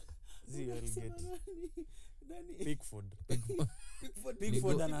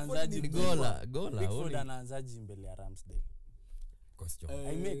 Pickford anaanzaje gola Pickford anaanzaje mbele ya Ramsdale?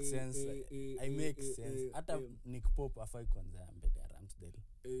 I make sense. Hata Nick Pope afai kwanza mbele ya Ramsdale.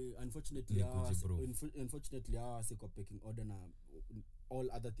 Ramsdale. Unfortunately Ni kujibro. unfortunately siko picking order na all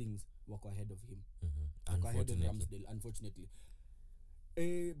other things wako ahead of him. Mhm. Wako ahead of Unfortunately. Ramsdale unfortunately.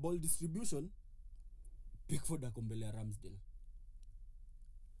 Ball distribution Pickford ako mbele ya Ramsdale.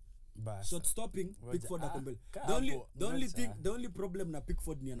 Bas. Shot stopping Ngoja. Pickford ako mbele. Kaa The only hapo, the only ngoja. thing the only problem na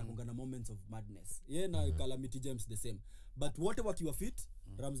Pickford ni anakonga na moments of madness. Yeye na Calamity James the same. But wote wakiwa fit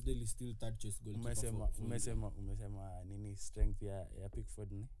Ramsdale is still third choice goalkeeper. umesema nini strength ya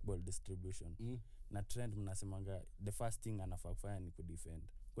Pickford ni ball distribution. Na trend mnasemanga the first thing anafaa kufanya ni kudefend.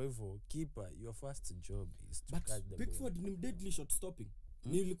 Kwa hivyo keeper your first job is to But catch the Pickford ball. ni deadly shot stopping.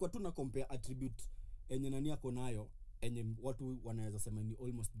 Nilikuwa tu na compare attribute enye nani ako nayo enye watu wanaweza sema ni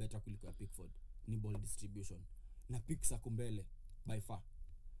almost better kuliko ya Pickford ni ball distribution na picks ako mbele by far.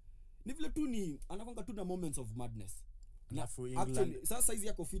 Ni vile tu ni anakonga tu na moments of madness. Na Alafu England- actually sasa hizi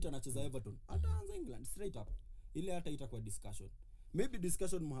yako fit anacheza Everton. Ataanza England straight up. Ile hata itakuwa discussion. Maybe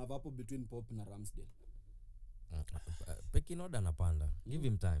discussion mhave hapo between Pop na Ramsdale. Pekinoda anapanda. Give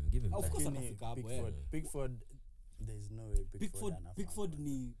him time. Of course Lakini anafika hapo, Pickford there is no way Pickford anafaa. Pickford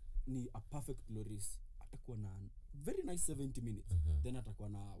ni a perfect Loris. Atakuwa na very nice 70 minutes. Then atakuwa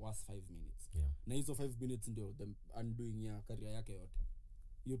na worse 5 minutes. Yeah. Na hizo 5 minutes ndio the undoing ya career yake yote.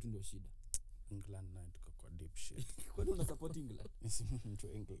 Hiyo tu ndio shida. England na tuko kwa deep shit. Kwani una support England? To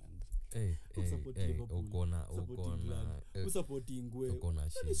England. Support Liverpool. Support England. Uko Support Ingwe. na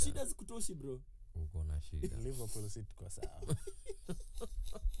Ni shida. shida zikutoshi bro. Uko na shida. Liverpool si tuko sawa.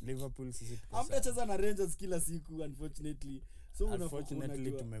 Liverpool si tuko sawa. Amtacheza na Rangers kila siku unfortunately. So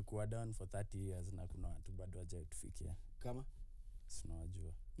Unfortunately tumekuwa down for 30 years na kuna watu bado hawajatufikia. kama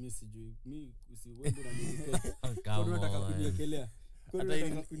Sinawajua. mimi sijui. Mimi usiwende na mimi kesho. Come Unataka on. kuniekelea. Hata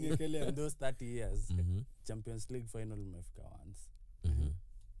Unataka kuniekelea. in those 30 years Mhm. Champions League final umefika once. Mhm.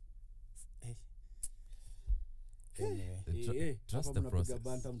 Anyway, Trust hapa the mnapiga process.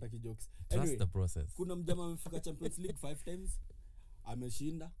 banta mtaki jokes. Trust Anyway, the process. kuna mjama amefika Champions League 5 times.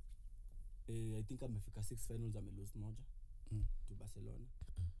 Ameshinda. I think amefika 6 finals amelose moja. To Barcelona.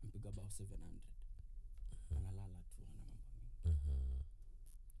 Mpiga bao 700. Analala tu ana mambo mengi.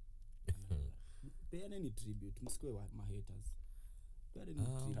 Analala. Peana ni tribute. Msikwe wa haters. Peana ni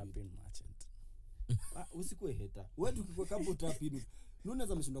tribute. Tapin merchant. Usikwe hater. Wewe tukikuwa kama utapin.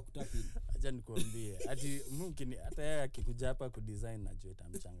 Nunaweza mshinda kutapin. Acha nikuambie. Ati mumkini hata yeye akikuja hapa kudesign najua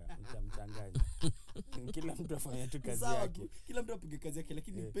itamchanganya. Kila mtu afanye tu kazi Sawa, yake. kila mtu apige kazi yake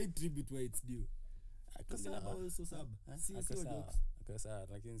lakini pay tribute where it's due. Akasema bao so saba. Si sio jokes. Akasa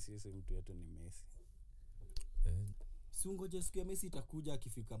lakini sisi mtu yetu ni Messi. Si ungoje siku ya Messi itakuja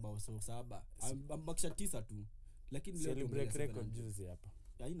akifika bao so saba. Ambakisha 9 tu. Lakini leo Celebrate tunaongelea record 700. juzi hapa.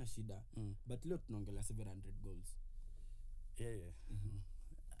 Haina shida. But leo tunaongelea 700 goals. Yeah.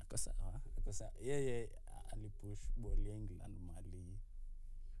 Akasa yeye alipush ball ya England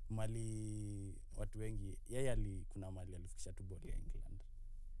mali watu wengi yeye kuna mali alifikisha tu ball ya England.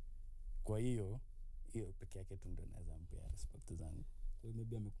 Kwa hiyo peke yake tu ndio naweza mpea respect zangu. Kwa hiyo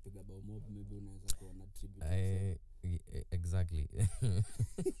maybe amekupiga bao mob, maybe unaweza kuwa na tribute. Exactly.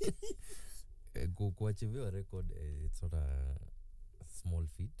 Kuachieve a record, it's not a small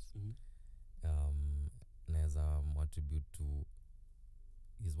feat. Naweza attribute to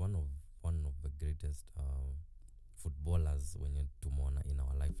he's one of the greatest footballers wenye tumeona in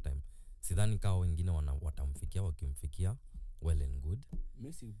our lifetime. Sidhani kao wengine watamfikia, wakimfikia well and good.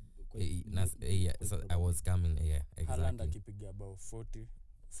 Messi So I was coming Haaland exactly akipiga about 40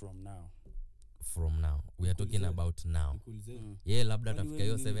 from now. we are talking about now. Yeah, labda atafika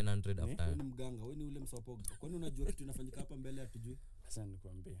hiyo 700 after. Wewe ni mganga, wewe ni ule mswapoga. Kwani unajua kitu inafanyika hapa mbele hatujui? Sasa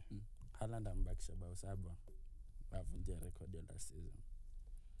nikwambie. Haaland ambakisha bao 7 avunja record ya last season.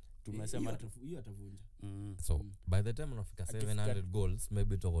 Tumesema hiyo atavunja. So by the time unafika 700 goals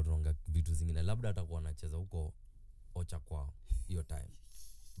maybe tutakoronga vitu zingine, labda atakuwa anacheza huko Ocha kwao hiyo time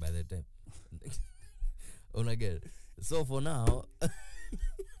by the time. Unaget. So for now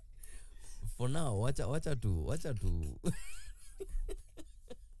wacha tu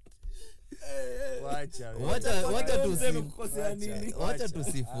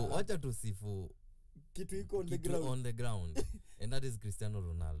wacha tusifu kitu iko on the ground and that is Cristiano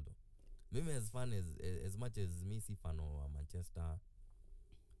Ronaldo. Mimi as much as me si fan wa Manchester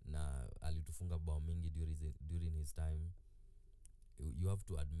na alitufunga bao mingi during his time, you have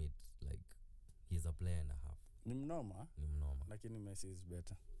to admit like he's a player and a half. ni mnoma lakini Messi is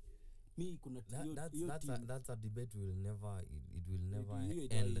better. Mi kuna that's a debate will never end.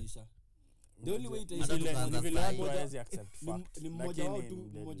 The only way ni mmoja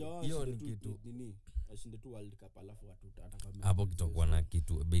wao hiyo ni kitu nini ashinde tu World Cup alafu watu atakwambia hapo kitakuwa na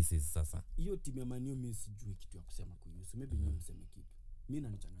kitu basis. Sasa hiyo timu ya Man U mimi sijui kitu ya kusema kuhusu, maybe nyinyi mseme kitu. mi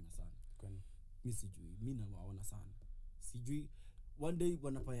nanichanganya sana. Kwani Mi sijui, mi nawaona sana sijui. One day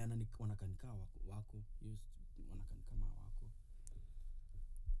wanapayana wanakanika wako yes, wanakanika wako.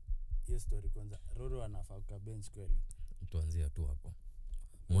 hiyo story kwanza Roro anafaa kwa bench kweli. Tuanzie tu hapo.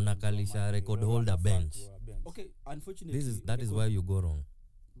 Munakalisha record holder bench. Okay, unfortunately That is why you go wrong.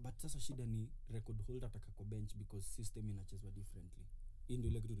 But sasa shida ni record holder ataka kwa bench because system inachezwa differently. Hii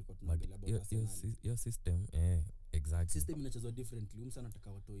ndio ile kitu tulikuwa tunaongelea about your system exactly. System inachezwa differently. Umsa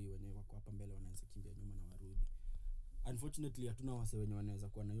anataka watoi wenyewe wako hapa mbele wanaanza kimbia nyuma na warudi. Unfortunately hatuna wase wenye wanaweza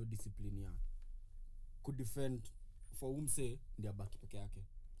kuwa na hiyo discipline ya ku defend for umse ndio baki peke yake,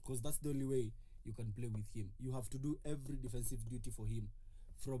 because that's the only way you can play with him. You have to do every defensive duty for him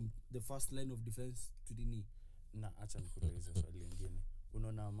from the first line of defense to the knee. Na acha nikuulize swali lingine.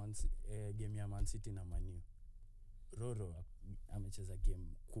 Unaona game ya Man City na Man U, Roro amecheza game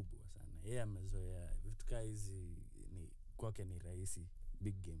kubwa sana. Yeye amezoea vitu kama hizi, ni kwake ni rahisi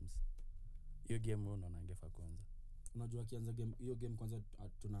big games. Hiyo game unaona angefa kwanza. Unajua kianza game hiyo game kwanza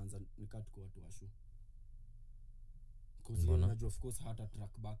tunaanza nikati kwa watu washu. Because unajua of course hata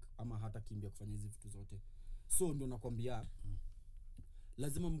track back ama hata kimbia kufanya hizi vitu zote. So ndio nakwambia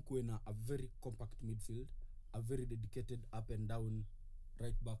lazima mkuwe na a very compact midfield, a very dedicated up and down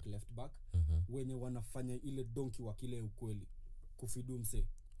right back left back wenye wanafanya ile donkey wa kile ukweli kufidu mse.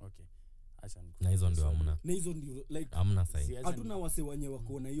 Okay, acha na hizo ndio hamna. Na hizo ndio like hamna sahi. Hatuna wase wenye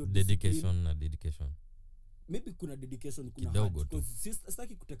wako na hiyo dedication. Maybe kuna dedication, kuna kidogo heart, because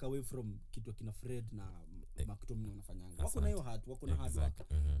sitaki kuteka away from kitu kina Fred na McTominay wanafanyanga. Wako na hiyo heart, wako na hard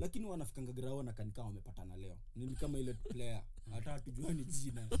work. Lakini wanafikanga grao na kanika wamepatana leo. Ni kama ile player hata hatujuani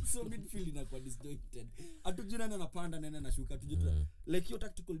jina. So midfield inakuwa disjointed. Hatujui nani anapanda nani anashuka, hatujui. Like your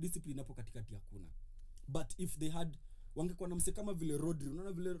tactical discipline hapo katikati hakuna. But if they had wangekuwa na mse kama vile Rodri,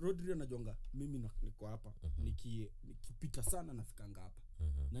 unaona vile Rodri anajonga, mimi niko hapa nikipita sana nafikanga hapa.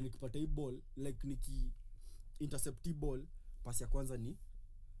 Na nikipata hii ball like intercept ball, pass ya kwanza ni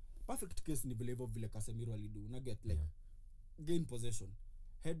perfect case, ni vile Casemiro alidu, una get like gain possession,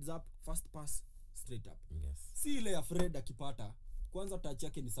 heads up, fast pass, straight up. Yes. Si ile ya Fred akipata kwanza touch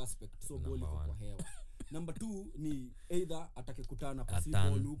yake ni suspect, so ball iko kwa hewa. Number 2 ni either atake kutana pasi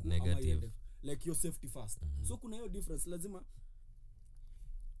ball huku ama yende like your safety first. So kuna hiyo difference lazima.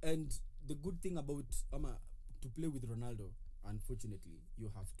 And the good thing about to play with Ronaldo, unfortunately you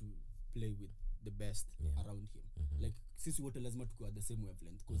have to play with the best around him. Like sisi wote lazima tuko at the same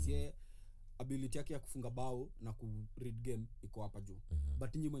wavelength, because yeye ability yake ya kufunga bao na ku read game iko hapa juu.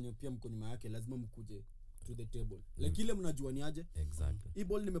 But nyinyi mwenye pia mko nyuma yake lazima mkuje to the table. Like ile mnajua ni aje? Exactly. Hii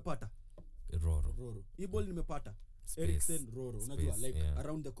ball nimepata Roro. Hii ball nimepata Eriksen Roro. Unajua like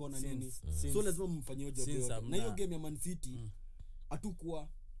around the corner nini. So lazima mfanyie job yote. Na hiyo game ya Man City hatukuwa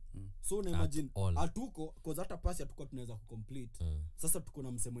so na imagine atuko cause hata pass hatuko tunaweza kucomplete. Sasa tuko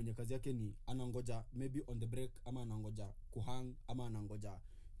na msemo mwenye kazi yake ni anangoja maybe on the break ama anangoja kuhang ama anangoja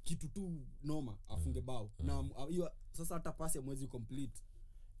kitu tu noma afunge bao. Na hiyo sasa hata pass ya mwezi complete.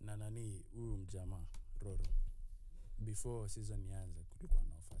 Na nani huyu mjamaa Roro, before season ianze kulikuwa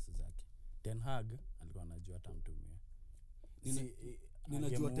na offers zake. Ten Hag alikuwa anajua atamtumia.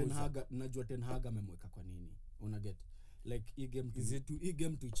 Ninajua Ten Hag amemweka kwa nini, una get like hii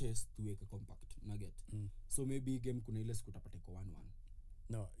game to chase to weke compact, una get. So maybe game kuna ile siku utapata iko 1-1.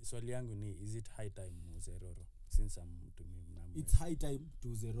 No, swali yangu ni is it high time Zeroro since amtumii mnamo? It's high time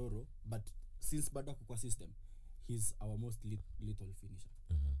to Zeroro, but since bado kwa system he's our most lethal finisher.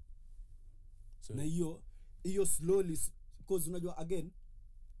 So na hiyo slowly, because unajua again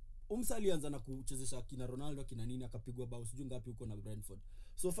Umsa alianza na kuchezesha kina Ronaldo kina nini akapigwa bao sijui ngapi huko na Brentford.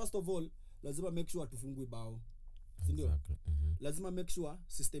 So first of all lazima make sure tufungwe bao, si ndio? Exactly. Lazima make sure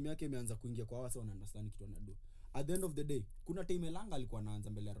system yake imeanza kuingia kwa watu wana understand kitu wanadu. At the end of the day kuna time Elanga alikuwa anaanza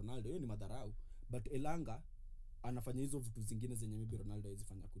mbele ya Ronaldo, hiyo ni madharau, but Elanga anafanya hizo vitu zingine zenye maybe Ronaldo hawezi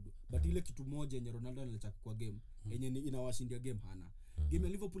fanya kudu. But ile kitu moja yenye Ronaldo analeta kwa game yenye inawashindia game hana. Game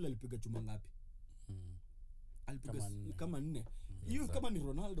ya Liverpool alipiga chuma ngapi? Alipiga kama 4. Hiyo kama ni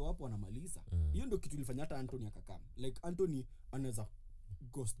Ronaldo hapo anamaliza. Hiyo ndio kitu ilifanya hata Anthony akakam. Like Anthony anaweza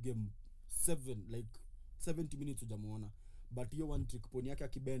ghost game 7 like 70 minutes hujamuona, but hiyo one trick pony yake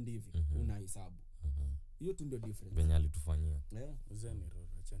akibend hivi unahesabu. Hiyo tu ndio difference venye alitufanyia. Uzeni Roro,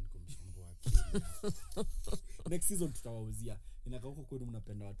 acha nikumsumbua akili. Next season tutawauzia. Inakaa huko kwenu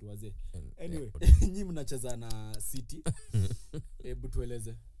mnapenda watu wazee. Anyway, nyinyi mnacheza na City. Hebu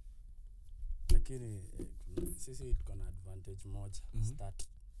tueleze. Lakini sisi tuko na advantage moja. Start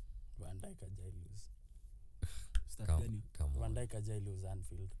Van Dijk ajailus. Start gani? Van Dijk ajailus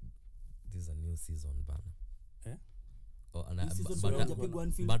Anfield. This is a new season bana.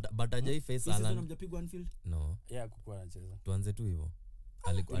 But ajai face Alan. Mjapigwa Anfield? No. Yeah, kukua anacheza. Tuanze tu hivyo.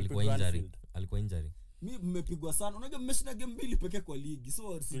 alikuwa injury mi mmepigwa sana unajua mmeshinda game 2 pekee kwa ligi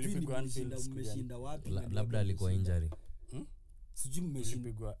so sijui mmeshinda wapi labda alikuwa injury sijui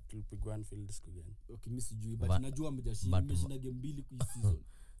mmeshinda tulipigwa Anfield siku gani okay mimi sijui but najua mmeshinda game 2 kwa season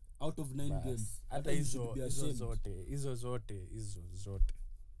out of 9 games hata hizo zote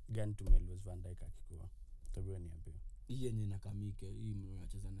gani tumelose Van Dijk akikuwa tabia niambie hii yenye nakamike hii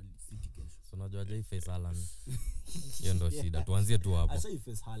mnacheza na City kesho so unajua jai face Haaland hiyo ndio shida tuanzie tu hapo asa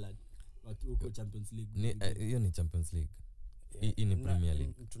face Haaland huko Champions League hiyo ni Champions League hii ni Premier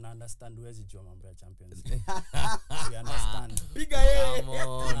League tuna understand wezi jua mambo ya Champions League we understand piga yeye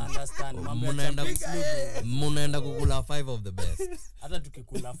understand mambo ya Champions League mnaenda kukula 5 of the best hata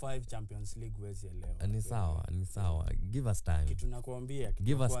tukikula 5 Champions League wezi elewa ni sawa give us time kitu nakwambia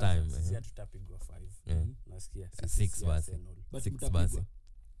give us time sisi tutapigwa 5 nasikia 6 basi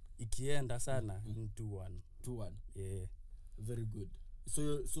ikienda sana 2-1 yeah very good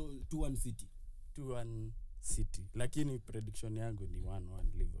so 2-1 City 2-1 City lakini prediction yangu ni 1-1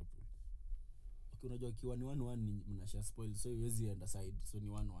 Liverpool okay unajua kiwa ni 1-1 ni mnashare spoil so iwezi enda side so ni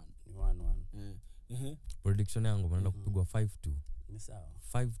 1-1 prediction yangu mnaenda kupigwa 5-2 ni sawa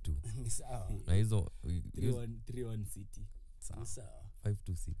 5-2 ni sawa na hizo 3-1 City ni sawa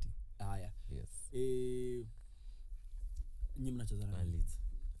 5-2 City haya yes nyinyi mnacheza na Leeds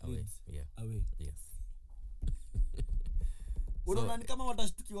away yes unaona ni kama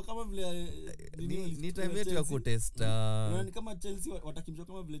watashtukiwa kama vile ni time yetu ya kutest unaona kama Chelsea watakimshwa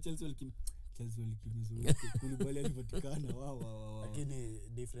kama vile Chelsea walikimizwa kulibali alipatikana wao lakini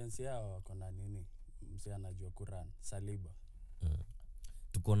difference yao wako na nini msee anajua Quran Saliba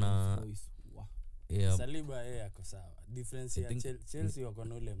tuko na Saliba yeye ako sawa difference ya Chelsea wako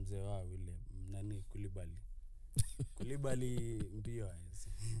na ule mzee wao yule nani Kulibali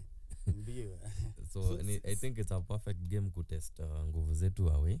mbio so I think it's a perfect game kutest nguvu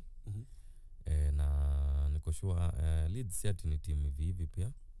zetu away na niko sure Leeds yet ni team hivi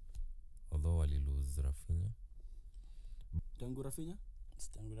pia although wali lose Rafinha tangu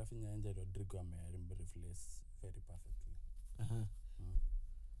Rafinha nje Rodrigo replace very perfectly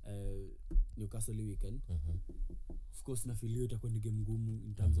Newcastle weekend of course na feel itakuwa ni game ngumu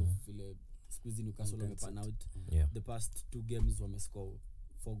in terms of vile squeeze Newcastle wamepan out the past 2 games wamescore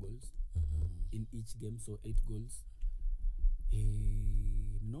 4 goals in each game so 8 goals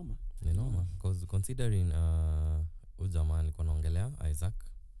noma because considering ujamaa niko naongelea Isaac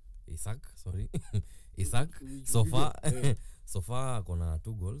so far kuna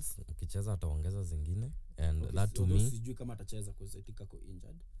 2 goals ukicheza ataongeza zingine and that to me sijui kama atacheza because I think ako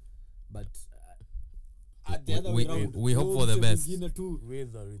injured but at the other way around we hope for the best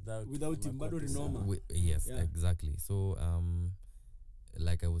with or without him bado ni noma yes exactly so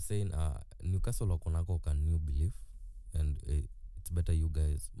like I was saying Newcastle wakonako can you believe and it's better you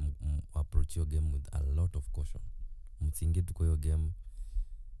guys approach your game with a lot of caution msingi tuko your game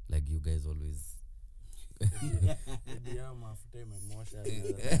like you guys always ndio mafuta imemosha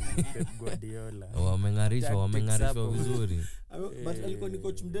Pep Guardiola wamengarishwa vizuri but alikuwa ni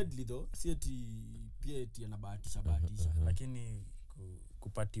coach mdeadly though si ati pia eti anabahatisha lakini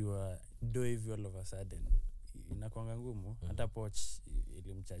kupatiwa do hivyo all of a sudden inakuanga ngumu hata Poch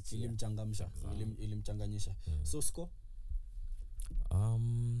ilimchanganyisha so score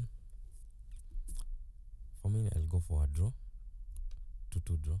for me I'll go for a draw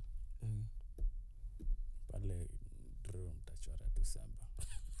 2-2 draw pale draw mtachora tu saba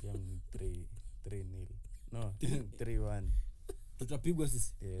pia 3-0 no 3-1 tutapigwa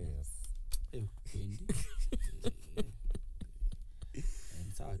sisi yes kendi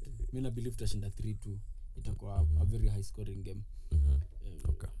sawa mimi na believe tutashinda 3-2 itakuwa a very high scoring game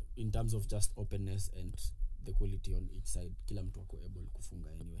okay in terms of just openness and the quality on each side kila mtu ako able kufunga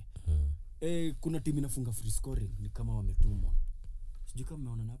anyway kuna timu inafunga free scoring ni kama wametumwa sijui kama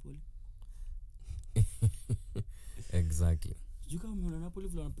umeona Napoli exactly sijui kama umeona Napoli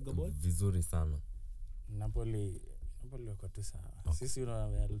vile wanapiga ball vizuri sana Napoli wako tu sawa sisi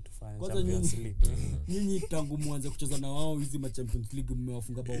tufanye Champions League nyinyi tangu mwanze kucheza na wao hizi ma Champions League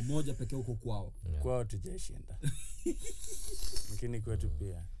mmewafunga bao moja pekee huko kwao tujashinda lakini kwetu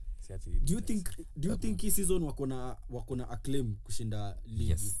pia do you think hii season wako na acclaim kushinda league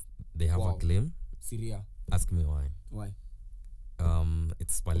yes they have a claim Syria ask me why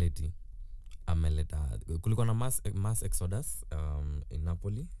it's Spalletti ameleta kulikuwa na mass exodus in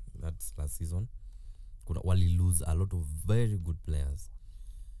Napoli that's last season wali lose a lot of very good players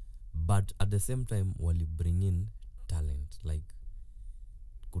but at the same time wali bring in talent like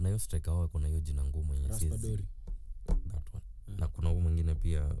kuna hiyo striker wao kuna hiyo jina ngumu yenye Raspadori that one na kuna huyo mwingine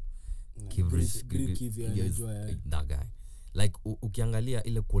pia Kivrish that guy like ukiangalia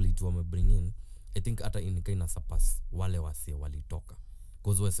ile quality wamebring in, I think hata ina surpass wale wase walitoka,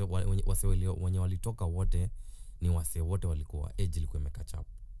 because wase wenye walitoka wote ni wase wote walikuwa age ilikuwa imecatch up.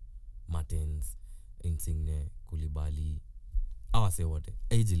 Martins, Insigne, Koulibaly, awase wote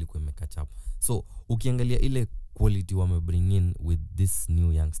age ilikuwa imecatch up. So ukiangalia ile quality wamebring in with this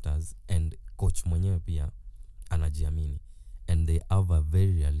new youngsters, and coach mwenyewe pia anajiamini, and they have a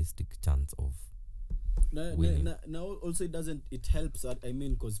very realistic chance of now also it helps I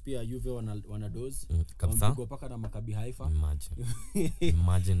mean cause pia Juve wana dose kabisa paka na Maccabi Haifa.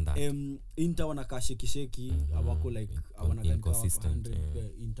 Imagine that. Inter wana sheki hawako like hawana inconsistent.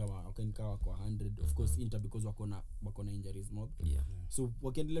 Inter wakanika kwa 100 of course Inter because wako na injuries mob. So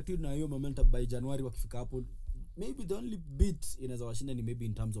wakiendelea tu na hiyo momentum by January wakifika hapo, maybe the only bit inaweza washinda ni maybe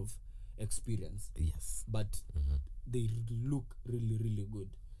in terms of experience. Yes. But they look really really good.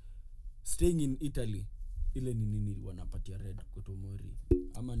 Staying in Italy, ile ni nini wanapatia red kwa Tomori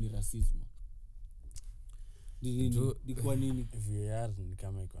ama ni racism? Ni kwa nini VAR ni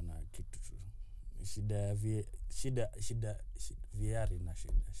kama iko na kitu shida VAR ina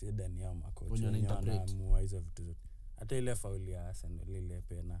shida ni ya makocha wanaamua hizo vitu zote. Hata ile fauli ya Arsenal ile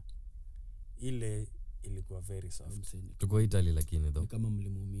pena ile ilikuwa very soft. Tuko Italy lakini though kama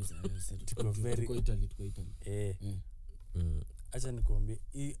mlimuumiza tuko Italy acha nikuambie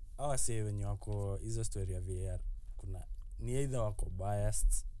hawa sasa wenye wako hizo story ya VAR kuna ni either wako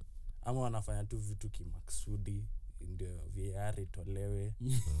biased ama wanafanya tu vitu kimaksudi ndio VAR itolewe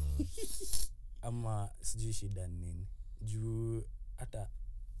ama sijui shida nini juu hata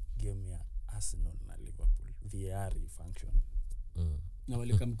game ya Arsenal na Liverpool VAR function na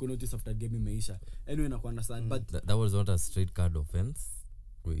wale kama notice after game imeisha anyway na kwa understand but that was not a straight card offense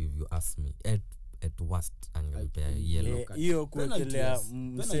if you ask me at worst angepea yellow card. Hiyo kuekelea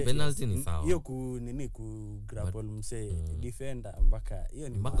penalty ni sawa. Hiyo ku grapple mse defender mpaka hiyo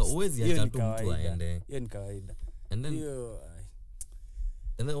ni mpaka uwezi acha tu mtu aende. Hiyo ni kawaida. And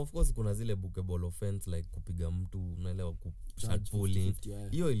then of course kuna zile bookable offense like kupiga mtu unaelewa shot pulling.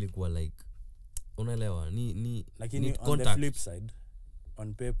 Hiyo ilikuwa like unaelewa ni lakini contact. On the flip side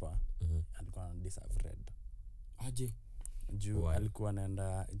on paper alikuwa on deserve red. Aje juu alikuwa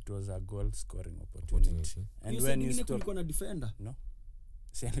anaenda it was a goal scoring opportunity. And when you stop kulikuwa na defender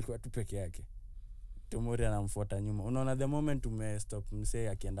si alikuwa tu peke yake Tomori anamfuata nyuma. Unaona the moment umestop msee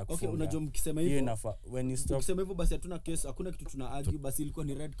akienda kufunga. Okay, unajua mkisema hivyo when you stop ukisema hivyo basi hatuna case, hakuna kitu tuna argue, basi ilikuwa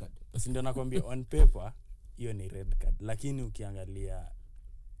ni red card. Si ndio nakwambia on paper hiyo ni red card, lakini ukiangalia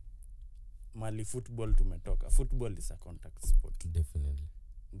mali football tumetoka. Football is a contact sport. Definitely.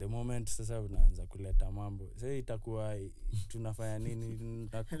 The moment sasa unaanza kuleta mambo sasa itakuwa tunafanya nini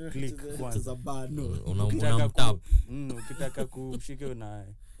na click kwanza ukitaka kushika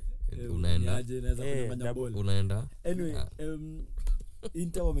unaenda unaenda anyway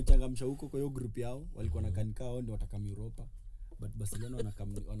Inter wamechangamsha huko kwa hiyo group yao walikuwa na kanikao ndio watakam Europa but Barcelona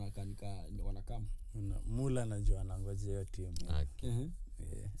wanakam Mula najua anangoja hiyo timu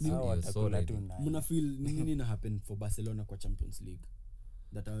sawa watakula tu na mna feel nini na happen for Barcelona kwa Champions League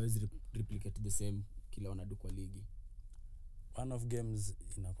that always replicate the same kila wanadu kwa ligi. One of games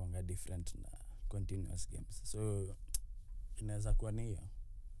inakuanga different na continuous games, so inaweza kuwa ni hiyo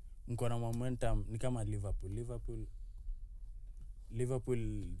mko na momentum ni kama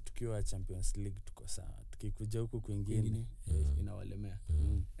Liverpool tukiwa Champions League tuko sawa, tukikuja huku kwingine inawalemea.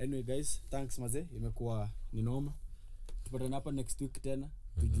 Anyway guys, thanks maze, imekuwa ni noma. Tupatane hapa next week tena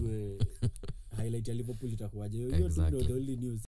tujue highlight ya Liverpool itakuwaje. Hiyo ndio the only news.